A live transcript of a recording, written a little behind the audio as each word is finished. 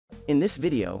In this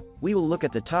video, we will look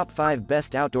at the top 5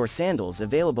 best outdoor sandals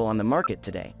available on the market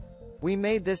today. We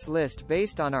made this list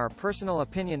based on our personal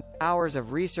opinion, hours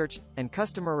of research, and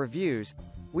customer reviews.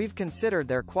 We've considered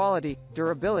their quality,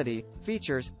 durability,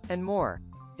 features, and more.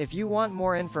 If you want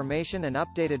more information and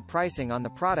updated pricing on the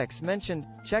products mentioned,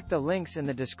 check the links in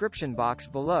the description box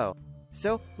below.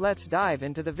 So, let's dive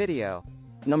into the video.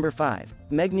 Number 5.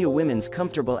 Megnya Women's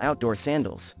Comfortable Outdoor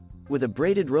Sandals. With a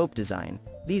braided rope design,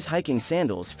 these hiking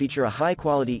sandals feature a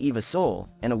high-quality EVA sole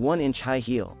and a 1-inch high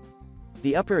heel.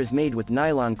 The upper is made with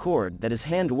nylon cord that is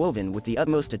hand-woven with the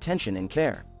utmost attention and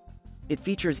care. It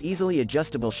features easily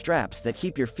adjustable straps that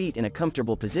keep your feet in a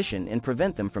comfortable position and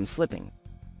prevent them from slipping.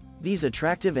 These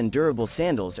attractive and durable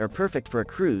sandals are perfect for a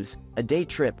cruise, a day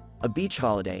trip, a beach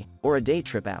holiday, or a day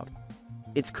trip out.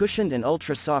 Its cushioned and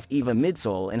ultra-soft EVA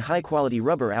midsole and high-quality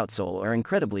rubber outsole are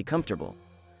incredibly comfortable.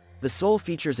 The sole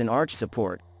features an arch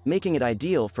support, making it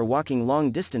ideal for walking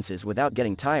long distances without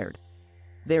getting tired.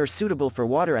 They are suitable for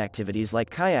water activities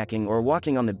like kayaking or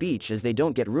walking on the beach as they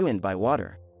don't get ruined by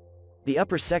water. The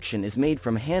upper section is made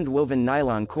from hand-woven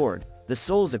nylon cord, the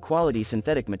sole's a quality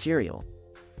synthetic material.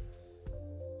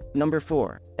 Number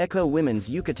 4. Ecco Women's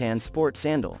Yucatan Sport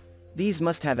Sandal. These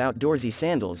must-have outdoorsy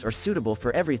sandals are suitable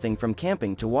for everything from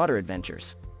camping to water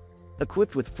adventures.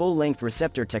 Equipped with full-length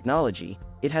receptor technology,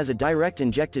 it has a direct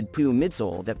injected PU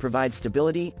midsole that provides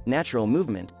stability, natural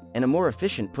movement, and a more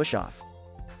efficient push-off.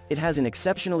 It has an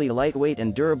exceptionally lightweight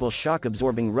and durable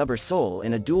shock-absorbing rubber sole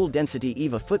and a dual-density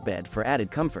EVA footbed for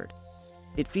added comfort.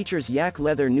 It features yak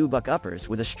leather nubuck uppers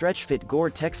with a stretch-fit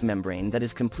Gore-Tex membrane that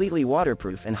is completely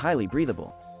waterproof and highly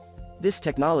breathable. This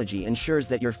technology ensures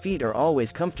that your feet are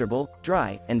always comfortable,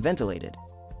 dry, and ventilated.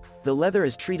 The leather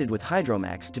is treated with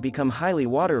Hydromax to become highly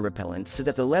water-repellent so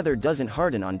that the leather doesn't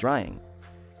harden on drying.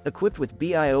 Equipped with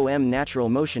BIOM natural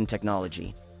motion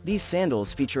technology, these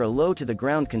sandals feature a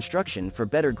low-to-the-ground construction for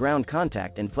better ground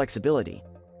contact and flexibility.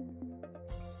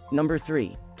 Number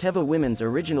 3. Teva Women's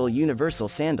Original Universal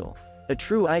Sandal. A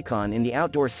true icon in the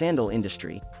outdoor sandal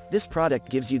industry, this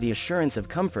product gives you the assurance of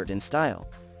comfort and style.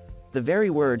 The very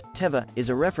word, Teva, is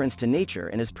a reference to nature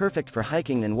and is perfect for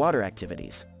hiking and water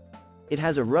activities. It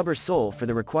has a rubber sole for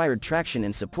the required traction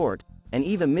and support, an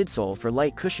EVA midsole for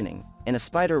light cushioning, and a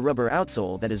spider rubber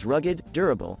outsole that is rugged,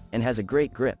 durable, and has a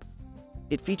great grip.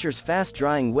 It features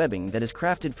fast-drying webbing that is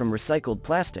crafted from recycled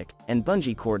plastic, and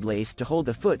bungee cord lace to hold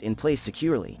the foot in place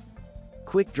securely.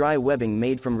 Quick-dry webbing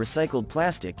made from recycled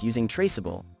plastic using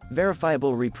traceable,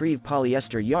 verifiable reprieve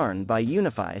polyester yarn by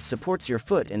Unify supports your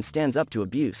foot and stands up to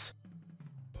abuse.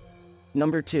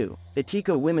 Number 2.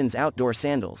 Atika Women's Outdoor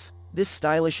Sandals. This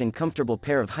stylish and comfortable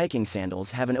pair of hiking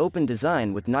sandals have an open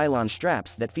design with nylon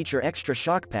straps that feature extra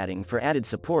shock padding for added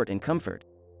support and comfort.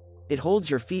 It holds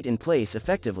your feet in place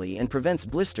effectively and prevents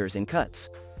blisters and cuts.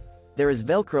 There is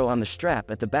Velcro on the strap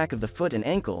at the back of the foot and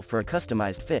ankle for a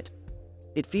customized fit.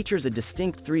 It features a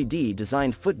distinct 3D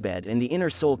designed footbed and the inner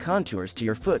sole contours to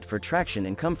your foot for traction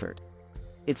and comfort.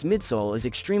 Its midsole is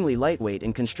extremely lightweight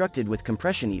and constructed with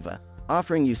compression EVA,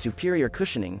 offering you superior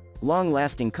cushioning,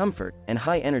 long-lasting comfort, and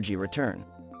high-energy return.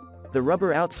 The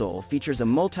rubber outsole features a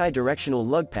multi-directional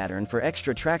lug pattern for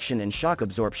extra traction and shock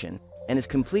absorption, and is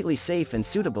completely safe and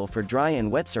suitable for dry and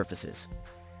wet surfaces.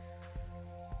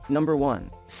 Number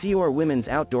 1. CIOR Women's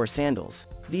Outdoor Sandals.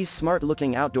 These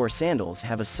smart-looking outdoor sandals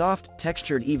have a soft,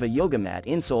 textured EVA yoga mat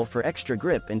insole for extra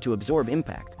grip and to absorb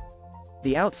impact.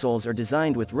 The outsoles are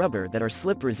designed with rubber that are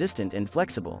slip-resistant and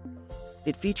flexible.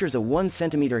 It features a 1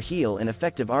 cm heel and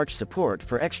effective arch support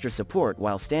for extra support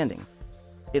while standing.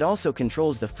 It also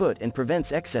controls the foot and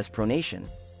prevents excess pronation.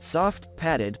 Soft,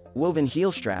 padded, woven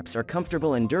heel straps are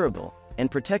comfortable and durable, and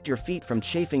protect your feet from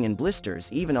chafing and blisters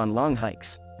even on long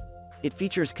hikes. It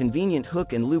features convenient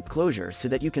hook and loop closure so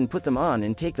that you can put them on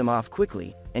and take them off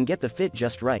quickly, and get the fit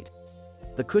just right.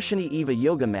 The cushiony EVA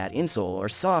yoga mat insole are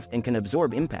soft and can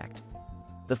absorb impact.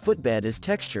 The footbed is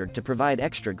textured to provide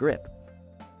extra grip.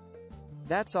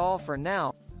 That's all for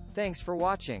now. Thanks for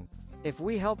watching. If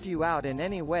we helped you out in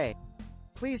any way,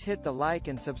 please hit the like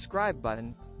and subscribe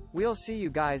button. We'll see you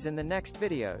guys in the next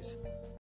videos.